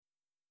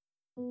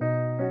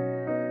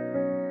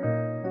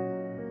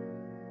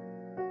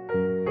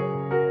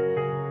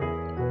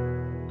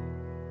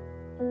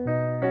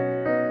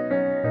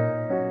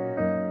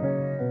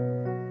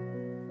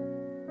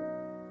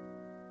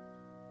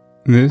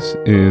This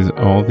is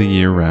All the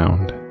Year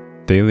Round,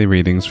 daily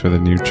readings for the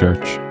New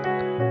Church.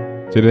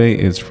 Today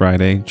is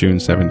Friday, June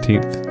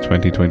 17th,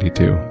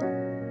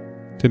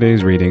 2022.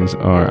 Today's readings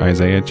are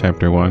Isaiah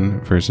chapter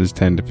 1, verses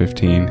 10 to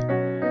 15,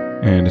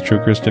 and True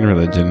Christian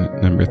Religion,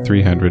 number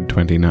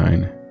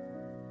 329.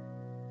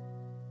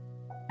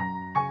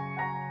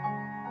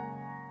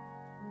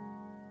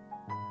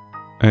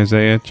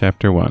 Isaiah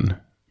chapter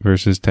 1,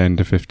 verses 10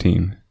 to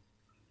 15.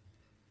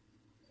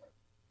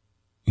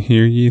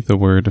 Hear ye the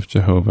word of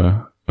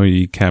Jehovah, O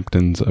ye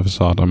captains of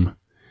Sodom.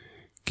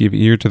 Give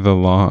ear to the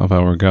law of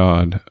our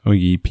God, O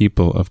ye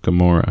people of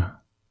Gomorrah.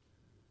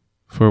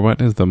 For what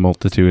is the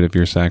multitude of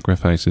your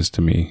sacrifices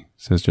to me,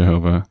 says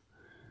Jehovah?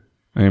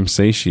 I am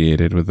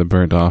satiated with the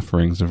burnt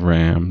offerings of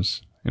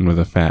rams, and with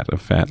the fat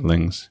of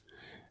fatlings,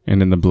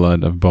 and in the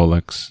blood of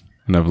bullocks,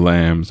 and of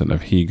lambs, and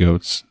of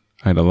he-goats,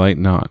 I delight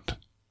not.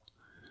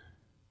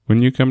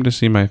 When you come to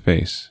see my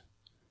face,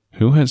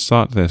 who has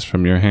sought this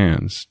from your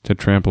hands, to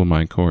trample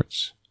my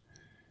courts?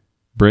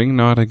 Bring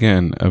not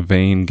again a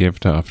vain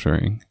gift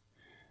offering.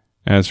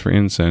 As for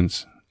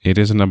incense, it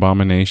is an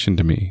abomination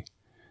to me.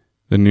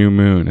 The new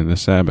moon and the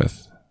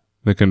Sabbath,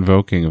 the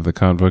convoking of the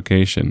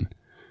convocation,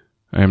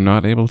 I am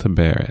not able to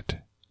bear it.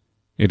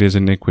 It is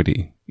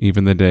iniquity,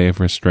 even the day of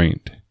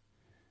restraint.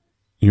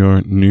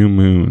 Your new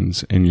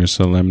moons and your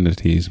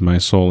solemnities my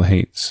soul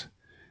hates.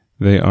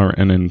 They are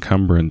an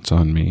encumbrance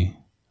on me.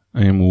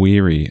 I am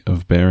weary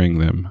of bearing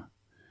them.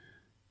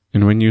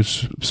 And when you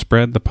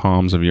spread the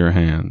palms of your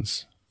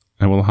hands,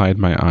 I will hide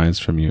my eyes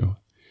from you.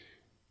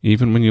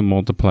 Even when you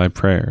multiply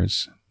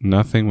prayers,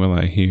 nothing will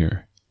I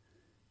hear.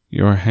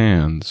 Your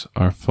hands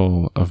are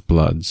full of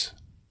bloods.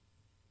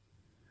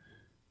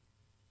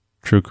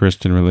 True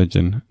Christian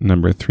Religion,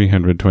 number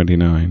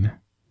 329.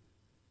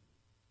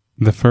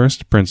 The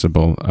first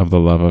principle of the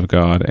love of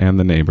God and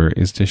the neighbor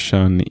is to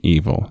shun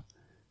evil,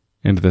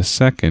 and the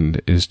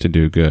second is to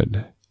do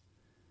good.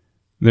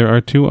 There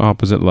are two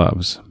opposite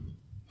loves,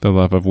 the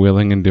love of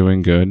willing and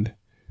doing good,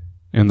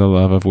 and the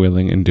love of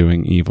willing and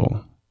doing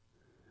evil.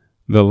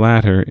 The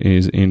latter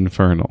is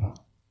infernal,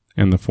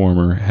 and the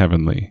former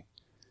heavenly.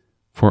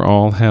 For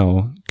all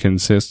hell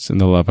consists in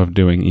the love of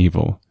doing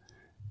evil,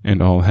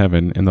 and all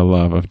heaven in the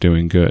love of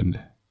doing good.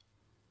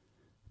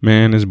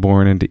 Man is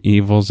born into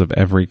evils of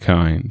every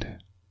kind,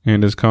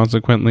 and is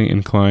consequently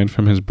inclined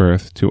from his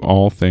birth to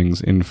all things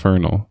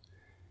infernal.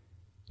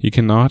 He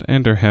cannot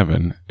enter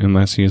heaven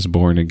unless he is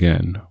born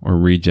again or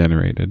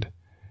regenerated,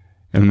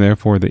 and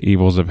therefore the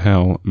evils of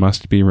hell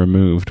must be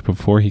removed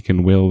before he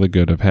can will the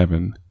good of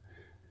heaven.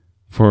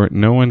 For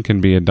no one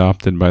can be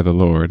adopted by the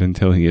Lord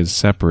until he is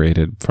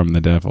separated from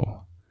the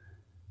devil.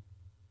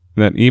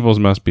 That evils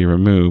must be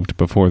removed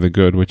before the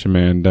good which a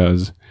man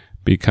does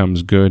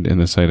becomes good in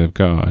the sight of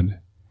God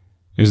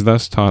is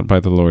thus taught by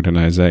the Lord in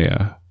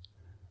Isaiah.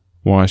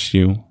 Wash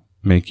you,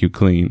 make you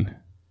clean.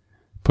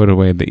 Put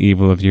away the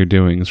evil of your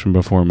doings from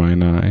before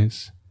mine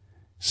eyes.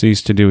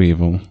 Cease to do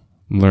evil,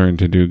 learn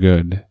to do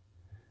good.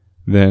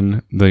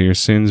 Then, though your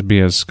sins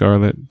be as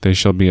scarlet, they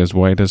shall be as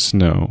white as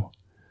snow.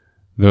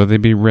 Though they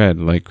be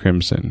red like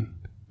crimson,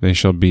 they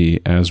shall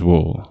be as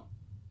wool.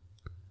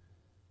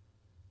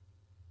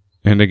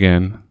 And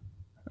again,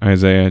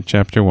 Isaiah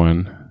chapter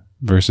 1,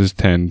 verses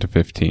 10 to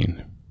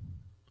 15.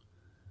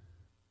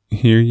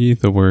 Hear ye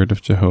the word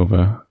of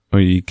Jehovah, O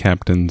ye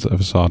captains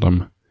of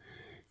Sodom.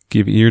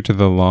 Give ear to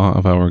the law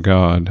of our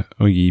God,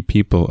 O ye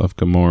people of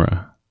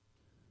Gomorrah.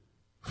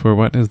 For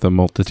what is the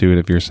multitude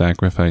of your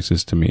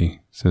sacrifices to me,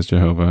 says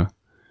Jehovah?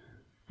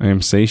 I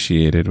am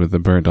satiated with the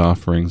burnt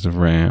offerings of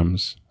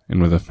rams,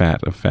 and with the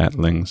fat of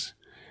fatlings,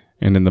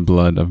 and in the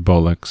blood of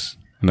bullocks,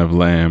 and of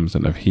lambs,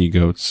 and of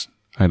he-goats,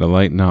 I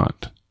delight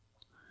not.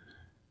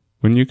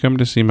 When you come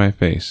to see my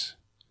face,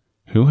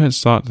 who has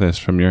sought this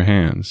from your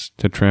hands,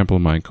 to trample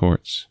my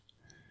courts?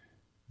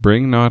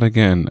 Bring not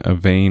again a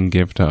vain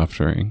gift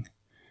offering.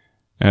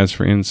 As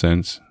for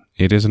incense,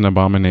 it is an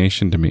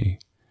abomination to me.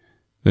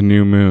 The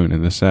new moon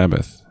and the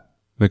Sabbath,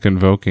 the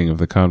convoking of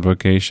the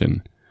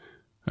convocation,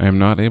 I am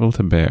not able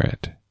to bear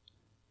it.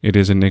 It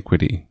is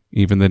iniquity,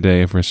 even the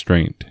day of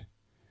restraint.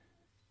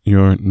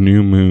 Your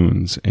new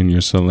moons and your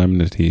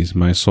solemnities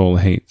my soul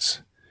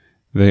hates.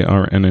 They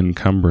are an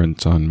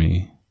encumbrance on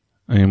me.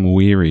 I am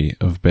weary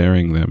of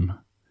bearing them.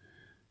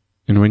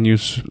 And when you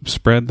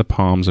spread the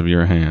palms of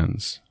your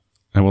hands,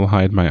 I will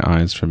hide my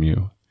eyes from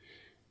you.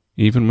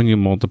 Even when you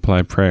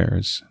multiply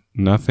prayers,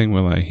 nothing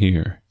will I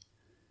hear.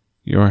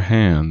 Your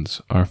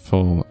hands are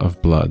full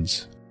of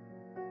bloods.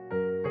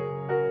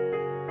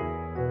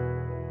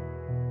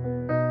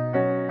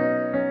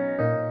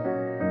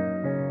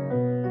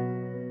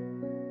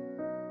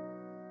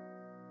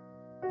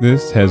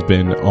 This has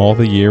been All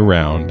the Year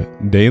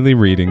Round, daily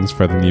readings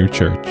for the New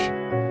Church.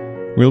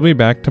 We'll be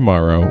back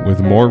tomorrow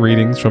with more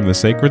readings from the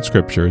sacred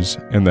scriptures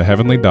and the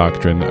heavenly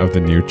doctrine of the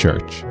New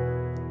Church.